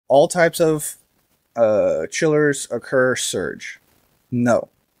all types of chillers occur surge. No,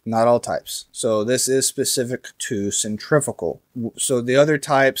 not all types. So this is specific to centrifugal. So the other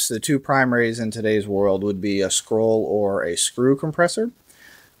types, the two primaries in today's world would be a scroll or a screw compressor.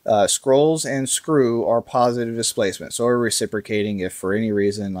 Scrolls and screw are positive displacement, so are reciprocating. If for any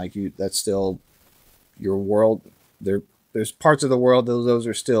reason, like you, that's still your world. There's parts of the world those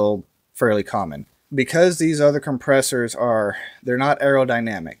are still fairly common. Because these other compressors they're not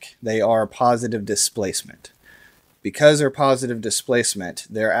aerodynamic, they are positive displacement. Because they're positive displacement,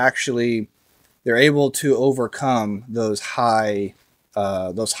 they're able to overcome those high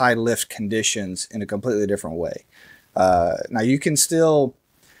lift conditions in a completely different way. Now you can still,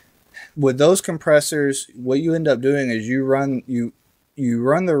 with those compressors, what you end up doing is you run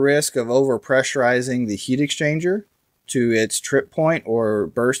the risk of overpressurizing the heat exchanger to its trip point or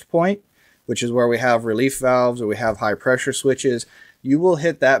burst point, which is where we have relief valves or we have high pressure switches. You will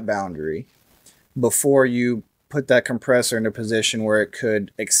hit that boundary before you put that compressor in a position where it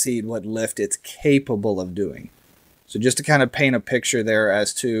could exceed what lift it's capable of doing. So just to kind of paint a picture there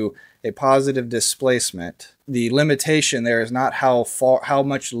as to a positive displacement, the limitation there is not how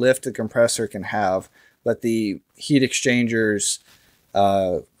much lift the compressor can have, but the heat exchanger's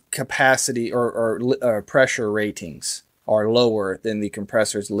capacity or pressure ratings are lower than the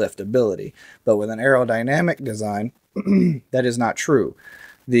compressor's lift ability. But with an aerodynamic design, that is not true.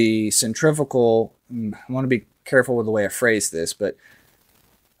 The centrifugal, I want to be careful with the way I phrase this, but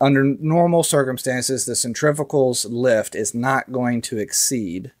under normal circumstances, the centrifugal's lift is not going to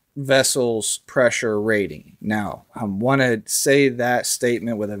exceed vessel's pressure rating. Now, I want to say that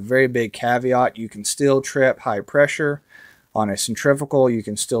statement with a very big caveat. You can still trip high pressure on a centrifugal. You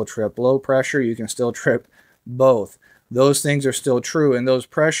can still trip low pressure. You can still trip both. Those things are still true, and those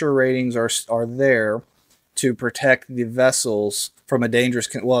pressure ratings are there to protect the vessels from a dangerous,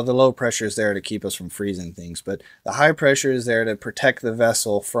 well, the low pressure is there to keep us from freezing things, but the high pressure is there to protect the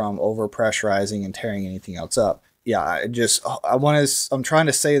vessel from overpressurizing and tearing anything else up. Yeah, I'm trying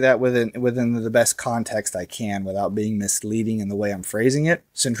to say that within the best context I can without being misleading in the way I'm phrasing it.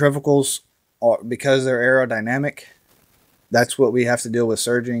 Centrifugals, because they're aerodynamic, that's what we have to deal with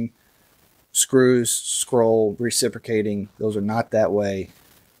surging. Screws, scroll, reciprocating, those are not that way.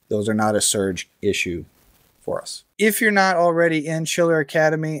 Those are not a surge issue for us. If you're not already in Chiller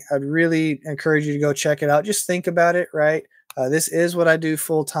Academy, I'd really encourage you to go check it out. Just think about it, right? This is what I do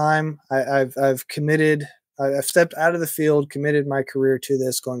full time. I've committed, I've stepped out of the field, committed my career to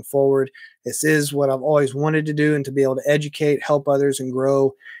this going forward. This is what I've always wanted to do, and to be able to educate, help others, and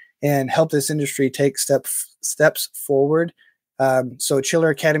grow, and help this industry take steps forward. So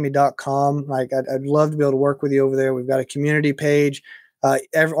chilleracademy.com, like I'd love to be able to work with you over there. We've got a community page.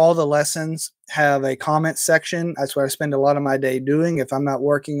 All the lessons have a comment section. That's what I spend a lot of my day doing. If I'm not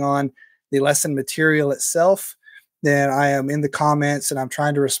working on the lesson material itself, then I am in the comments and I'm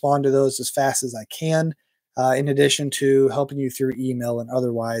trying to respond to those as fast as I can, in addition to helping you through email and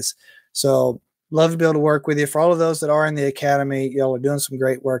otherwise. So love to be able to work with you. For all of those that are in the Academy, y'all are doing some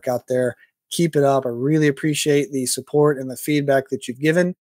great work out there. Keep it up. I really appreciate the support and the feedback that you've given.